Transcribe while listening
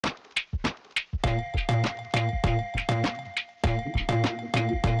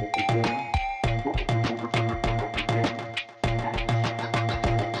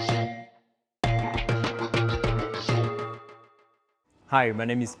Hi, my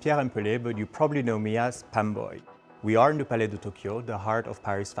name is Pierre M'Pele, but you probably know me as Pam Boy. We are in the Palais de Tokyo, the heart of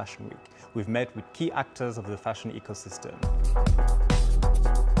Paris Fashion Week. We've met with key actors of the fashion ecosystem.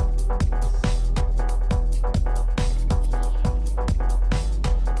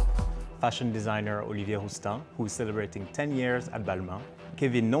 Fashion designer Olivier Roustin, who is celebrating 10 years at Balmain,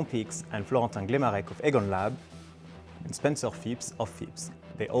 Kevin Nompix and Florentin Glemarec of Egon Lab, and Spencer Phipps of Phipps.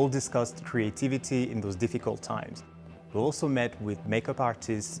 They all discussed creativity in those difficult times. We also met with makeup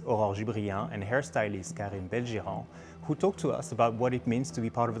artist Aurore Gibrien and hairstylist Karine Belgiran, who talked to us about what it means to be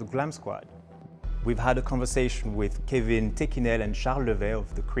part of the Glam Squad. We've had a conversation with Kevin Tequinel and Charles Levet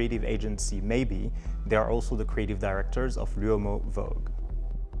of the creative agency Maybe. They are also the creative directors of L'Uomo Vogue.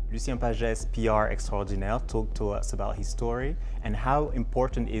 Lucien Pagès, PR extraordinaire, talked to us about his story and how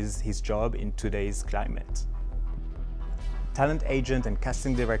important is his job in today's climate. Talent agent and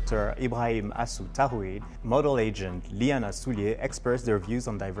casting director Ibrahim Assou Tarouid, model agent Liana Soulier expressed their views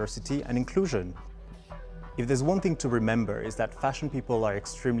on diversity and inclusion. If there's one thing to remember is that fashion people are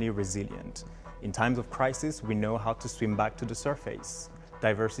extremely resilient. In times of crisis, we know how to swim back to the surface.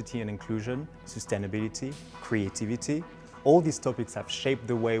 Diversity and inclusion, sustainability, creativity, all these topics have shaped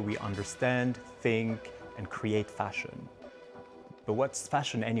the way we understand, think, and create fashion. But what's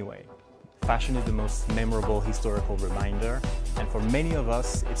fashion anyway? Fashion is the most memorable historical reminder, and for many of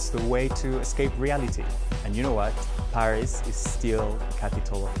us, it's the way to escape reality. And you know what? Paris is still the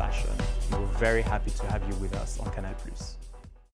capital of fashion. We're very happy to have you with us on Canal+.